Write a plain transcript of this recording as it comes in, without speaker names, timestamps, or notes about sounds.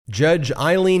Judge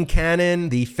Eileen Cannon,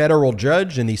 the federal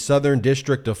judge in the Southern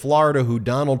District of Florida who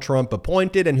Donald Trump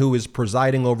appointed and who is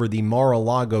presiding over the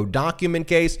Mar-a-Lago document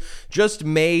case, just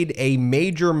made a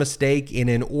major mistake in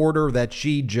an order that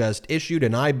she just issued,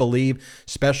 and I believe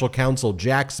special counsel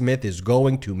Jack Smith is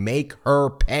going to make her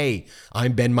pay.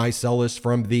 I'm Ben Meiselas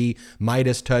from the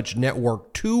Midas Touch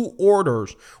Network. 2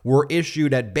 orders were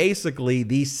issued at basically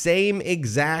the same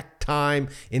exact time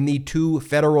in the 2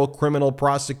 federal criminal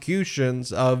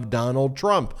prosecutions of Donald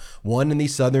Trump. One in the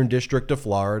Southern District of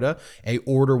Florida, a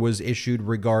order was issued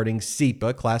regarding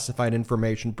CIPA, Classified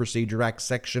Information Procedure Act,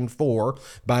 Section 4,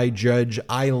 by Judge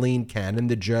Eileen Cannon,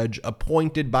 the judge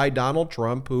appointed by Donald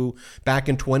Trump, who back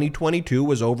in 2022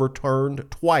 was overturned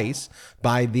twice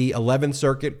by the 11th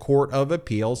Circuit Court of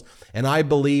Appeals. And I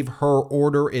believe her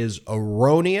order is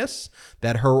erroneous,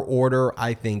 that her order,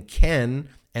 I think, can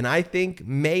and I think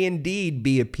may indeed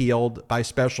be appealed by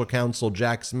special counsel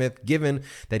Jack Smith, given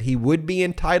that he would be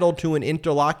entitled to an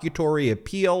interlocutory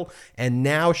appeal, and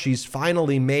now she's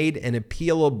finally made an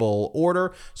appealable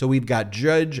order. So we've got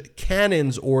Judge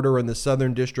Cannon's order in the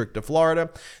Southern District of Florida.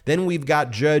 Then we've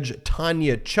got Judge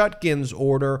Tanya Chutkin's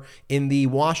order in the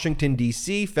Washington,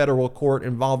 D.C. federal court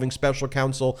involving special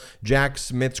counsel Jack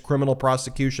Smith's criminal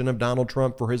prosecution of Donald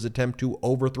Trump for his attempt to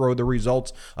overthrow the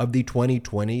results of the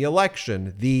 2020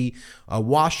 election. The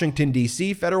Washington,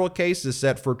 D.C. federal case is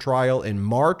set for trial in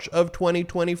March of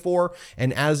 2024,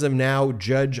 and as of now,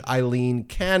 Judge Eileen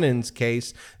Cannon's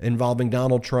case involving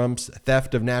Donald Trump's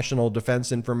theft of national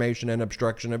defense information and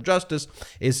obstruction of justice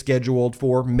is scheduled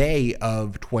for May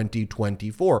of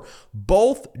 2024.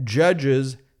 Both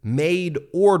judges made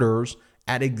orders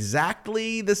at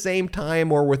exactly the same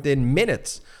time or within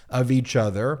minutes of each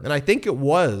other. And I think it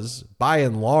was, by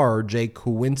and large, a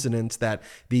coincidence that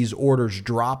these orders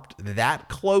dropped that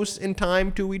close in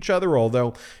time to each other,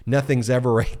 although nothing's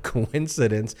ever a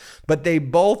coincidence. But they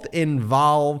both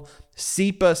involve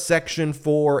CIPA Section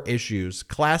 4 issues,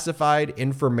 Classified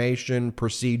Information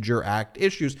Procedure Act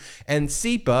issues. And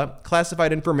CIPA,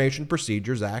 Classified Information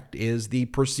Procedures Act, is the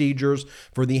procedures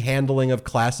for the handling of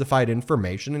classified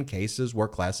information in cases where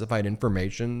classified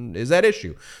information is at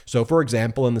issue. So, for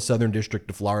example, in the Southern District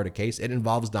of Florida case, it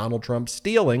involves Donald Trump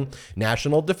stealing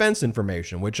national defense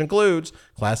information, which includes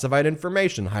classified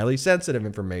information, highly sensitive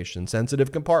information,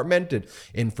 sensitive compartmented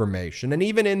information. And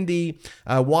even in the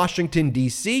Washington,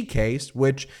 D.C. case,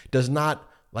 which does not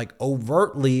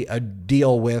overtly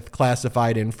deal with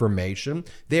classified information,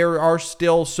 there are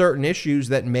still certain issues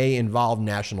that may involve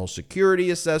national security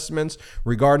assessments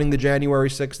regarding the January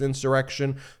 6th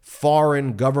insurrection,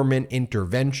 foreign government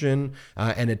intervention,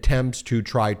 and attempts to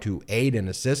try to aid and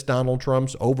assist Donald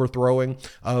Trump's overthrowing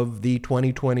of the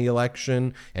 2020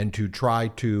 election and to try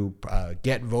to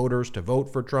get voters to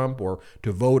vote for Trump or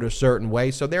to vote a certain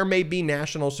way. So there may be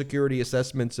national security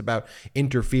assessments about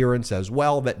interference as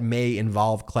well that may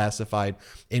involve classified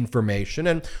information.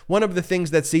 And one of the things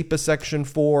that CIPA Section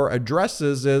 4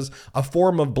 addresses is a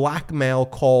form of blackmail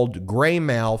called gray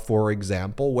mail, for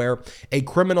example, where a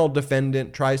criminal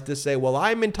defendant tries to say, well,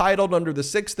 I'm entitled under the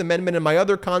 6th Amendment and my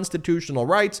other constitutional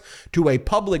rights to a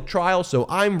public trial, so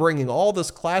I'm bringing all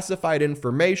this classified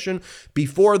information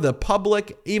before the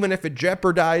public, even if it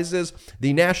jeopardizes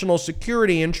the national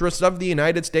security interests of the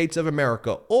United States of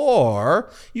America. Or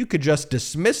you could just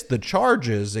dismiss the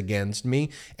charges against me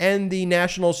and the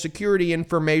national security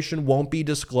information won't be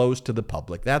disclosed to the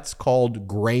public. That's called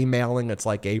gray mailing. It's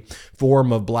like a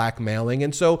form of blackmailing.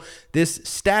 And so this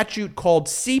statute called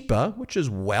CIPA, which is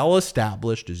well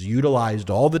established, is utilized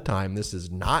all the time. This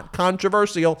is not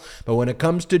controversial, but when it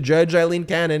comes to Judge Eileen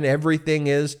Cannon, everything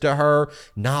is to her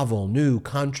novel, new,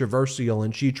 controversial,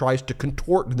 and she tries to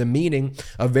contort the meaning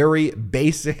of very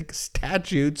basic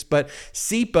statutes. But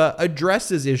CIPA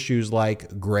addresses issues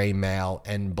like gray mail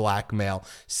and blackmail.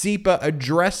 CIPA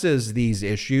addresses these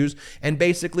issues and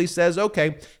basically says,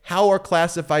 okay, how are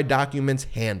classified documents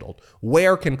handled?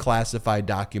 Where can classified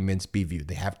documents be viewed?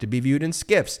 They have to be viewed in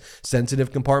SCIFs,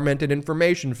 sensitive compartmented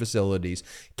information facilities.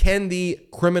 Can the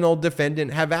criminal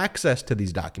defendant have access to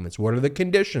these documents? What are the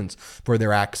conditions for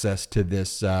their access to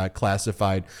this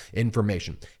classified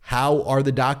information? How are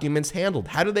the documents handled?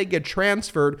 How do they get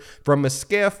transferred from a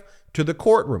SCIF to the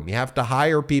courtroom? You have to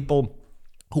hire people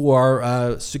who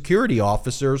are security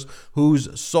officers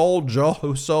whose sole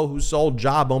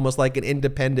job, almost like an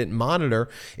independent monitor,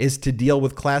 is to deal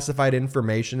with classified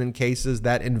information in cases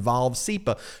that involve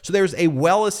CIPA. So there's a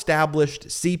well-established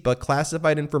CIPA,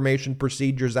 Classified Information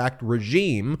Procedures Act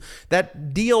regime,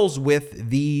 that deals with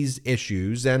these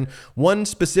issues. And one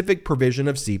specific provision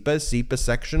of CIPA is CIPA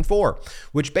Section 4,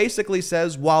 which basically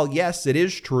says, while yes, it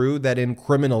is true that in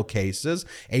criminal cases,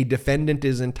 a defendant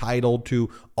is entitled to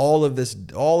all of this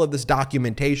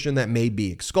documentation that may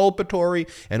be exculpatory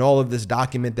and all of this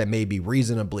document that may be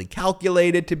reasonably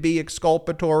calculated to be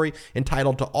exculpatory,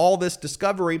 entitled to all this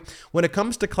discovery. When it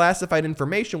comes to classified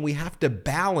information, we have to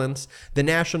balance the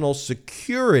national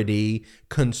security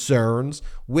concerns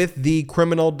with the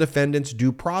criminal defendant's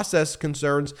due process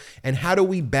concerns. And how do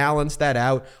we balance that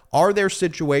out? Are there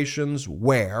situations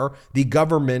where the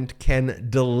government can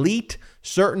delete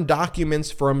certain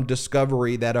documents from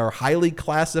discovery that are highly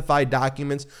classified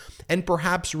documents and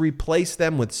perhaps replace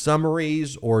them with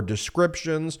summaries or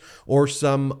descriptions or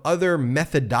some other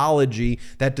methodology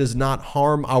that does not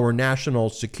harm our national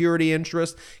security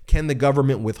interests? Can the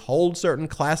government withhold certain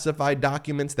classified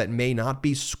documents that may not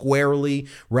be squarely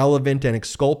relevant and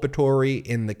exculpatory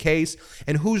in the case?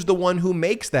 And who's the one who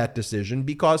makes that decision?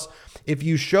 Because if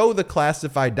you show the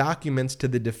classified documents to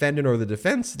the defendant or the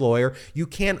defense lawyer, you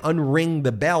can't unring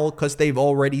the bell because they've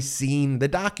already seen the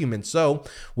documents. So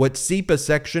what CIPA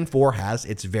Section 4 has,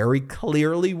 it's very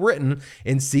clearly written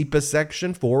in CIPA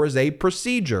Section 4, is a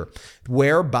procedure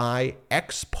whereby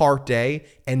ex parte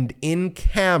and in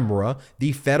camera,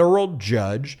 the federal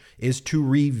judge is to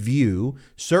review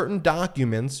certain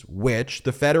documents which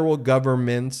the federal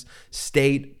government's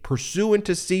state, pursuant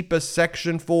to CIPA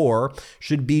Section 4,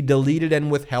 should be deleted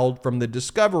and withheld from the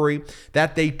discovery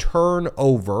that they turn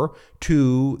over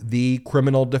to the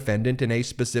criminal defendant in a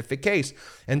specific case.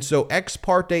 And so ex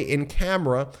parte in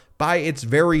camera, by its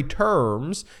very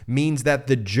terms, means that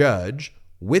the judge,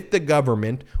 with the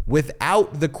government,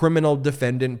 without the criminal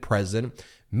defendant present,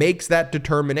 makes that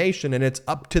determination, and it's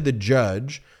up to the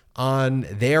judge on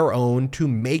their own to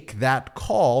make that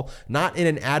call, not in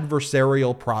an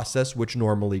adversarial process, which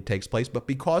normally takes place, but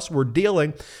because we're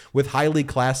dealing with highly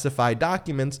classified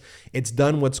documents, it's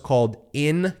done what's called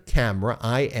in camera,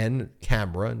 I-N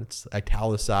camera, and it's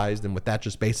italicized, and what that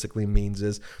just basically means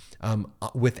is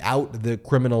without the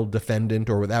criminal defendant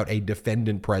or without a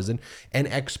defendant present, and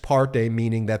ex parte,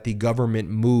 meaning that the government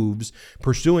moves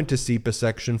pursuant to CIPA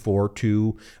Section 4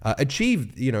 to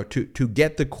achieve, to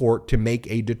get the court to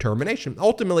make a determination.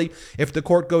 Ultimately, if the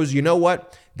court goes, you know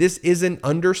what, this isn't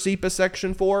under CIPA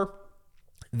Section 4,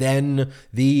 then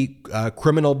the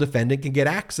criminal defendant can get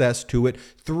access to it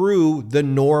through the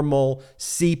normal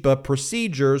CIPA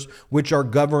procedures, which are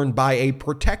governed by a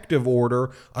protective order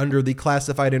under the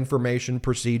Classified Information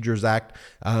Procedures Act,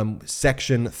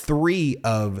 Section 3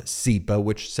 of CIPA,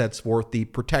 which sets forth the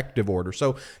protective order.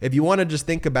 So if you want to just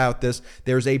think about this,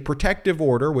 there's a protective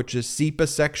order, which is CIPA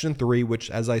Section 3,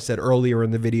 which, as I said earlier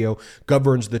in the video,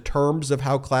 governs the terms of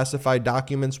how classified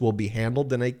documents will be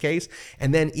handled in a case.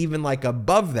 And then even like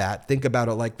above that, think about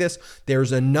it like this.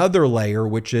 There's another layer,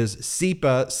 which is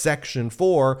CIPA Section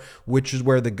 4, which is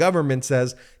where the government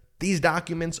says, these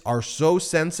documents are so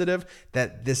sensitive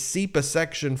that the CIPA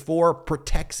Section 4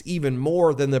 protects even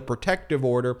more than the protective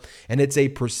order, and it's a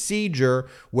procedure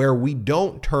where we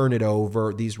don't turn it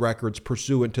over, these records,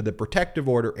 pursuant to the protective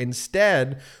order.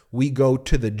 Instead, we go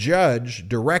to the judge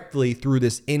directly through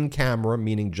this in-camera,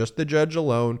 meaning just the judge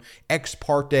alone, ex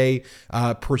parte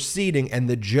proceeding, and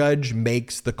the judge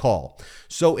makes the call.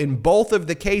 So in both of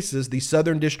the cases, the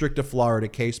Southern District of Florida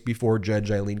case before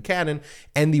Judge Eileen Cannon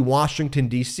and the Washington,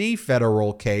 D.C.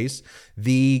 federal case,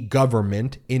 the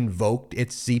government invoked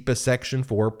its CIPA Section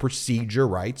 4 procedure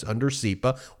rights under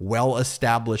CIPA,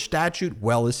 well-established statute,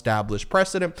 well-established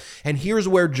precedent. And here's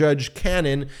where Judge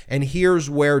Cannon and here's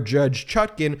where Judge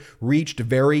Chutkan reached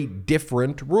very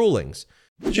different rulings.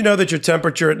 Did you know that your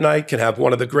temperature at night can have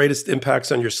one of the greatest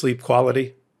impacts on your sleep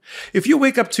quality? If you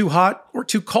wake up too hot or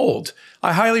too cold,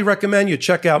 I highly recommend you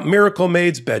check out Miracle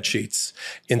Made's bed sheets.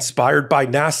 Inspired by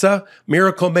NASA,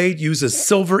 Miracle Made uses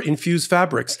silver-infused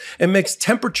fabrics and makes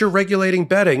temperature-regulating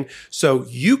bedding so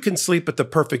you can sleep at the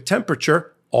perfect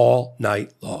temperature all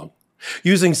night long.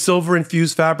 Using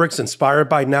silver-infused fabrics inspired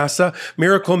by NASA,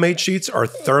 Miracle Made sheets are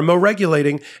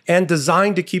thermoregulating and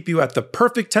designed to keep you at the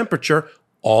perfect temperature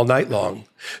all night long,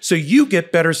 so you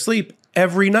get better sleep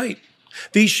every night.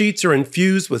 These sheets are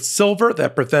infused with silver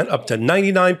that prevent up to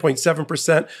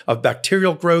 99.7% of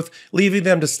bacterial growth, leaving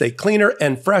them to stay cleaner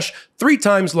and fresh 3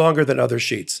 times longer than other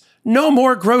sheets. No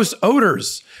more gross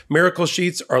odors. Miracle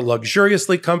sheets are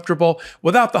luxuriously comfortable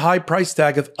without the high price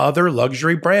tag of other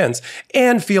luxury brands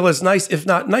and feel as nice, if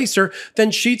not nicer,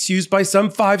 than sheets used by some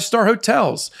 5-star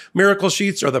hotels. Miracle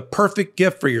sheets are the perfect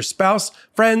gift for your spouse,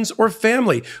 friends, or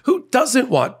family who doesn't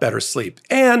want better sleep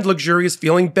and luxurious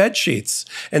feeling bed sheets.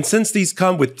 And since these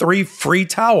come with 3 free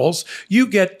towels, you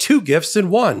get 2 gifts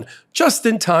in one, just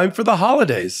in time for the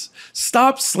holidays.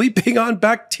 Stop sleeping on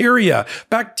bacteria.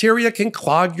 Bacteria can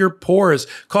clog your pores,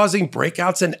 causing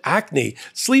breakouts and acne.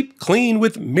 Sleep clean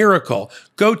with Miracle.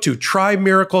 Go to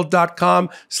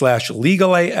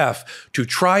trymiracle.com/legalaf to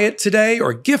try it today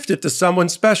or gift it to someone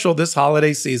special this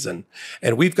holiday season.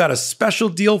 And we've got a special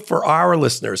deal for our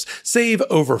listeners. Save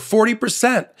over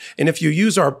 40%. And if you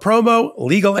use our promo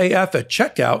LegalAF at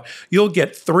checkout, you'll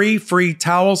get 3 free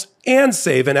towels and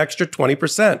save an extra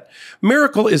 20%.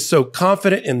 Miracle is so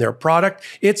confident in their product,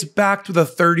 it's backed with a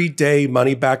 30-day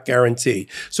money-back guarantee.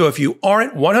 So if you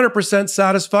aren't 100%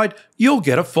 satisfied, you'll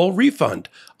get a full refund.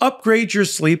 Upgrade your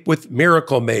sleep with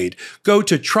Miracle Made. Go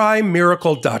to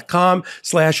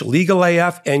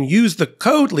trymiracle.com/legalaf and use the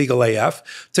code LegalAF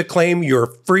to claim your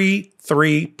free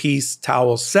 3-piece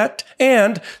towel set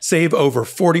and save over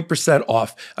 40%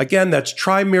 off. Again, that's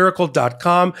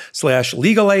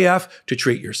trymiracle.com/legalaf to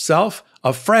treat yourself,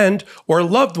 a friend, or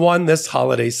loved one this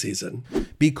holiday season.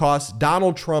 Because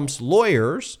Donald Trump's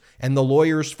lawyers and the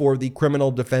lawyers for the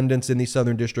criminal defendants in the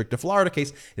Southern District of Florida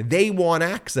case, they want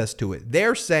access to it.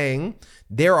 They're saying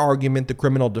their argument, the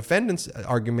criminal defendants'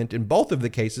 argument in both of the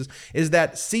cases, is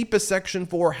that SEPA Section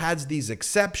 4 has these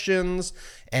exceptions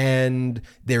and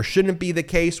there shouldn't be the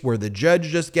case where the judge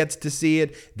just gets to see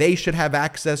it. They should have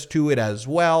access to it as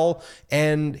well.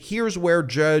 And here's where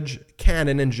Judge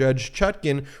Cannon and Judge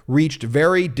Chutkan reached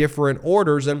very different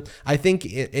orders. And I think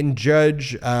in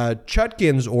Judge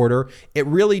Chutkan's order, it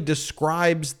really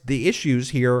describes the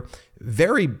issues here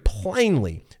very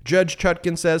plainly. Judge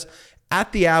Chutkan says,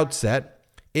 at the outset,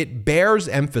 it bears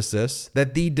emphasis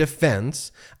that the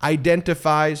defense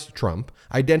identifies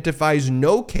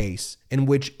no case in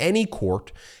which any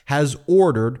court has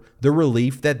ordered the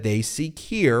relief that they seek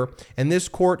here, and this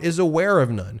court is aware of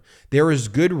none. There is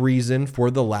good reason for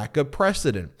the lack of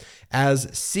precedent. As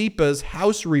SEPA's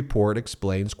House report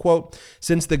explains, quote,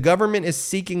 since the government is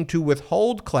seeking to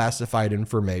withhold classified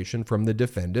information from the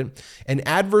defendant, an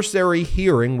adversary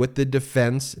hearing with the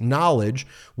defense knowledge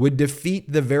would defeat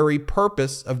the very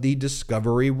purpose of the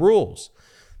discovery rules.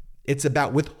 It's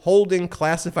about withholding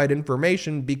classified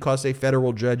information because a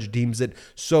federal judge deems it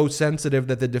so sensitive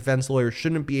that the defense lawyer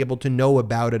shouldn't be able to know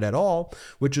about it at all,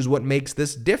 which is what makes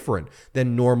this different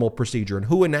than normal procedure. And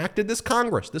who enacted this?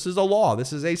 Congress. This is a law.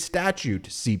 This is a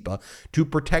statute, SEPA, to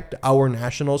protect our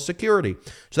national security.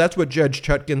 So that's what Judge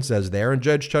Chutkan says there. And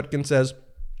Judge Chutkan says,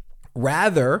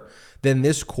 rather than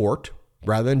Judge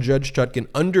Chutkan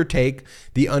undertake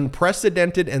the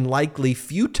unprecedented and likely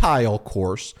futile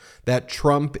course that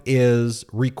Trump is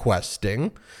requesting,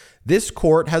 this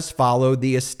court has followed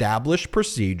the established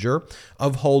procedure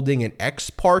of holding an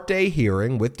ex parte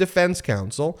hearing with defense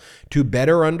counsel to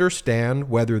better understand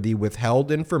whether the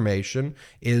withheld information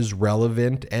is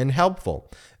relevant and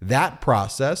helpful. That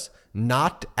process,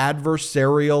 not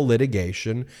adversarial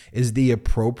litigation, is the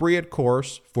appropriate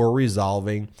course for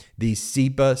resolving the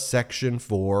SEPA Section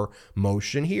 4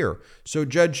 motion here. So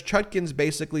Judge Chutkan's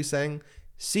basically saying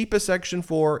SEPA Section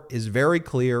 4 is very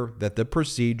clear that the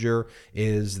procedure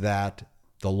is that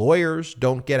the lawyers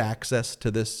don't get access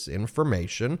to this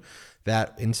information,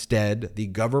 that instead the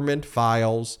government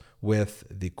files with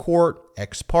the court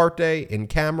ex parte in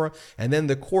camera, and then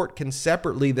the court can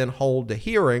separately then hold a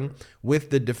hearing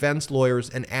with the defense lawyers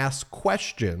and ask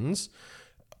questions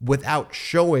without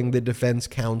showing the defense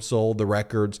counsel the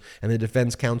records, and the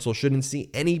defense counsel shouldn't see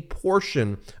any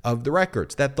portion of the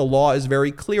records. That the law is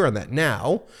very clear on that.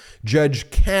 Now, Judge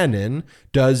Cannon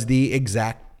does the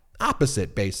exact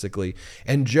opposite, basically,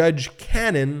 and Judge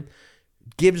Cannon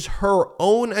gives her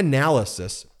own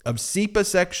analysis of SEPA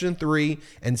Section 3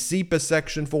 and SEPA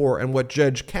Section 4. And what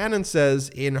Judge Cannon says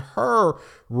in her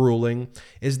ruling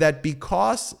is that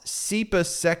because SEPA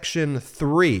Section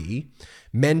 3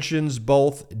 mentions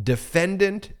both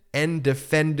defendant and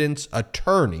defendant's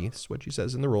attorney, that's what she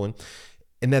says in the ruling,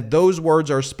 and that those words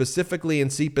are specifically in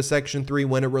SEPA Section 3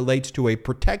 when it relates to a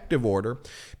protective order,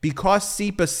 because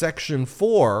SEPA Section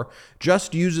 4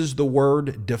 just uses the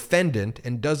word defendant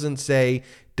and doesn't say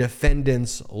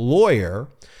defendant's lawyer,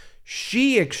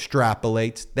 she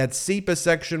extrapolates that SEPA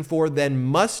Section 4 then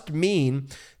must mean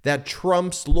that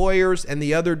Trump's lawyers and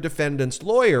the other defendants'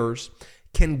 lawyers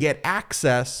can get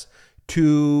access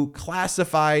to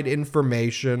classified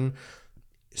information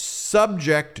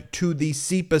subject to the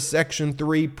SEPA Section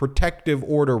 3 protective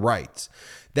order rights.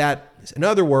 That, in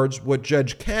other words, what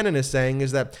Judge Cannon is saying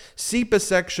is that SEPA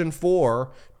Section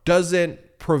 4 doesn't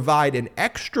provide an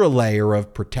extra layer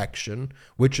of protection,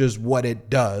 which is what it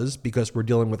does because we're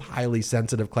dealing with highly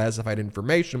sensitive classified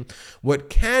information. What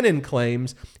Cannon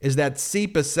claims is that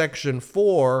SEPA Section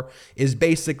 4 is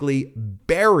basically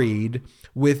buried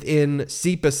within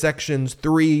SEPA Section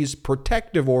 3's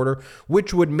protective order,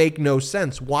 which would make no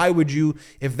sense. Why would you,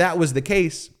 if that was the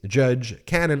case, Judge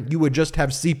Cannon, you would just have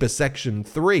SEPA Section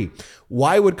 3.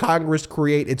 Why would Congress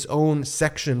create its own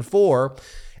Section 4?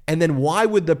 And then why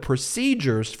would the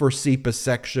procedures for SEPA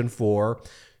Section 4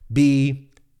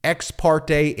 be ex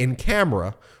parte in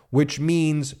camera, which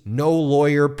means no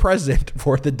lawyer present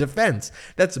for the defense?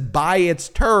 That's by its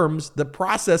terms, the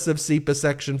process of SEPA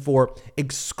Section 4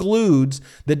 excludes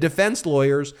the defense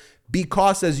lawyers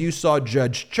because, as you saw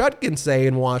Judge Chutkan say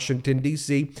in Washington,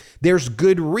 D.C., there's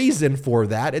good reason for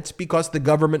that. It's because the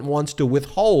government wants to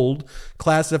withhold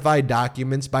classified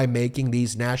documents by making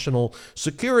these national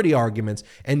security arguments.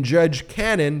 And Judge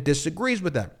Cannon disagrees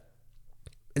with that.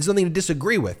 It's something to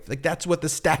disagree with. Like, that's what the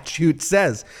statute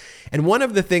says. And one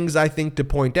of the things I think to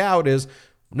point out is,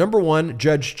 number one,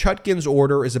 Judge Chutkan's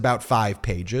order is about 5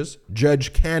 pages.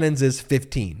 Judge Cannon's is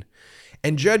 15.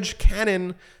 And Judge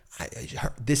Cannon,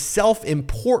 the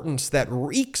self-importance that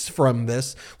reeks from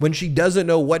this when she doesn't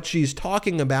know what she's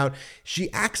talking about,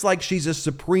 she acts like she's a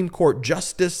Supreme Court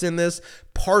justice in this,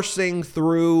 parsing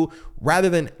through, rather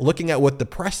than looking at what the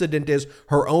precedent is,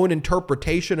 her own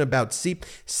interpretation about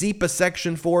SEPA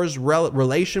Section 4's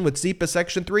relation with SEPA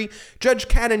Section 3. Judge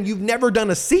Cannon, you've never done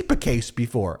a SEPA case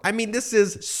before. I mean, this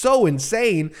is so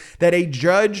insane that a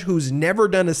judge who's never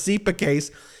done a SEPA case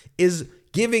is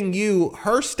giving you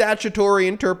her statutory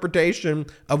interpretation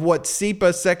of what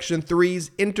SEPA Section 3's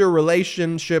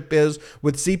interrelationship is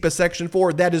with SEPA Section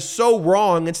 4. That is so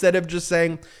wrong, instead of just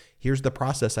saying, here's the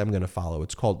process I'm going to follow.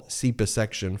 It's called SEPA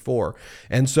Section 4.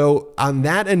 And so on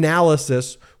that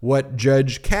analysis, what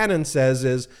Judge Cannon says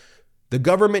is the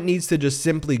government needs to just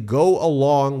simply go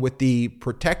along with the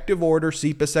protective order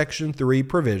SEPA Section 3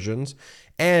 provisions,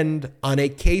 and on a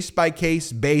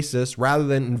case-by-case basis, rather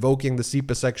than invoking the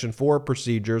SEPA Section 4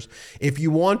 procedures, if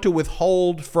you want to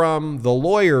withhold from the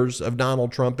lawyers of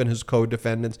Donald Trump and his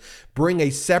co-defendants, bring a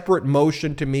separate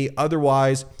motion to me.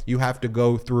 Otherwise, you have to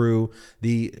go through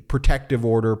the protective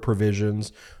order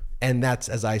provisions. And that's,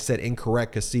 as I said,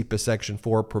 incorrect, because SEPA Section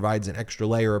 4 provides an extra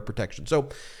layer of protection. So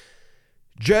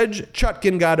Judge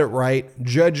Chutkan got it right.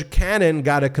 Judge Cannon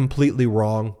got it completely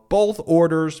wrong. Both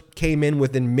orders came in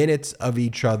within minutes of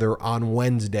each other on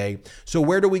Wednesday. So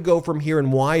where do we go from here,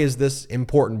 and why is this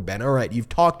important, Ben? All right, you've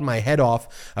talked my head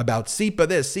off about SEPA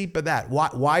this, SEPA that.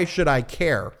 Why should I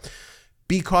care?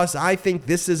 Because I think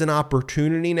this is an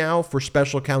opportunity now for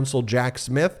Special Counsel Jack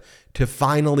Smith to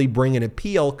finally bring an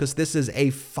appeal, because this is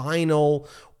a final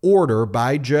order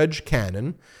by Judge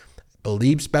Cannon.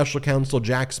 Believe Special Counsel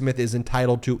Jack Smith is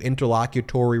entitled to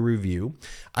interlocutory review.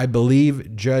 I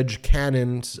believe Judge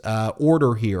Cannon's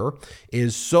order here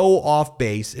is so off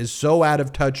base, is so out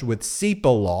of touch with SEPA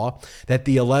law, that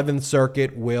the 11th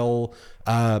Circuit will,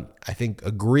 I think,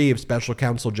 agree, if Special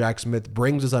Counsel Jack Smith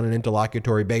brings us on an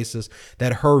interlocutory basis,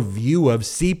 that her view of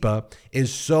SEPA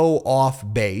is so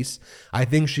off base. I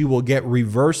think she will get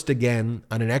reversed again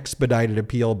on an expedited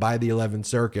appeal by the 11th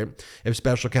Circuit if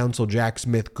Special Counsel Jack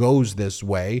Smith goes this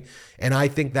way. And I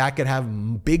think that could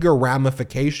have bigger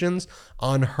ramifications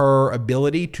on her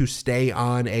ability to stay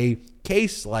on a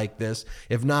case like this,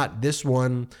 if not this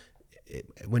one,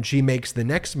 when she makes the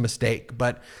next mistake.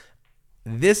 But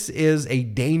this is a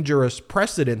dangerous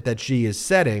precedent that she is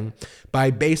setting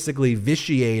by basically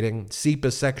vitiating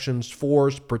SEPA Section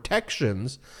 4's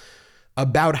protections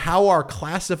about how our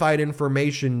classified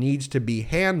information needs to be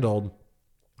handled,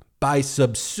 by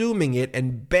subsuming it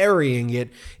and burying it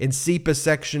in SEPA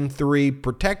Section 3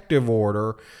 protective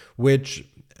order, which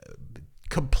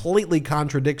completely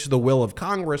contradicts the will of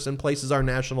Congress and places our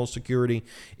national security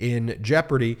in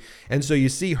jeopardy. And so you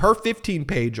see her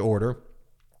 15-page order,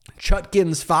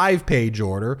 Chutkan's 5-page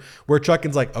order, where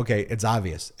Chutkan's like, okay, it's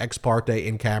obvious, ex parte,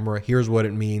 in camera, here's what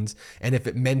it means. And if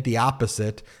it meant the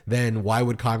opposite, then why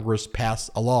would Congress pass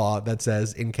a law that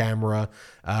says in camera,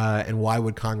 and why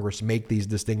would Congress make these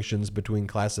distinctions between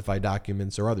classified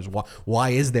documents or others?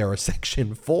 Why is there a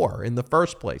Section 4 in the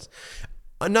first place?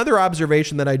 Another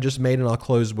observation that I just made, and I'll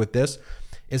close with this,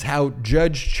 is how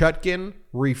Judge Chutkan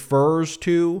refers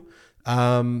to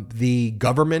the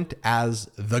government as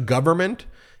the government,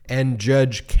 and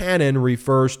Judge Cannon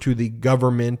refers to the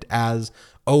government as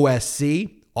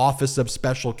OSC, Office of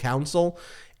Special Counsel.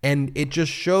 And it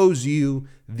just shows you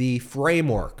the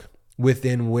framework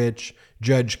within which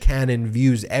Judge Cannon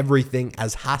views everything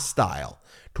as hostile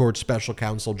towards Special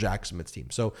Counsel Jack Smith's team.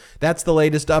 So that's the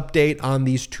latest update on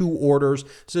these two orders.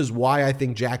 This is why I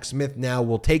think Jack Smith now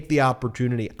will take the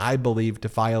opportunity, I believe, to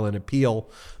file an appeal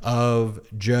of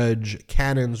Judge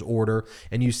Cannon's order.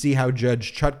 And you see how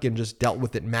Judge Chutkan just dealt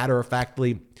with it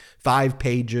matter-of-factly, 5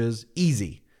 pages,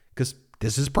 easy, because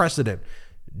this is precedent.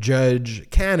 Judge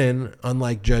Cannon,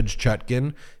 unlike Judge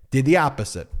Chutkan, did the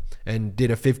opposite and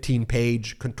did a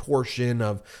 15-page contortion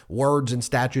of words and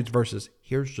statutes versus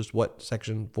here's just what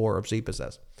Section 4 of SEPA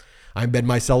says. I'm Ben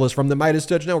Meiselas from the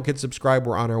MeidasTouch Network. Hit subscribe.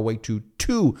 We're on our way to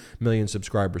 2 million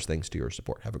subscribers thanks to your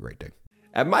support. Have a great day.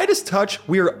 At MeidasTouch,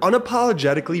 we are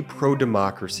unapologetically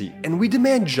pro-democracy, and we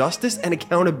demand justice and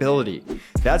accountability.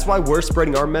 That's why we're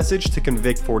spreading our message to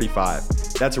Convict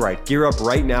 45. That's right, gear up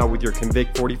right now with your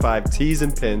Convict 45 tees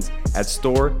and pins at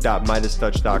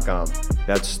store.meidastouch.com.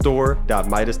 That's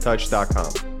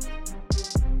store.meidastouch.com.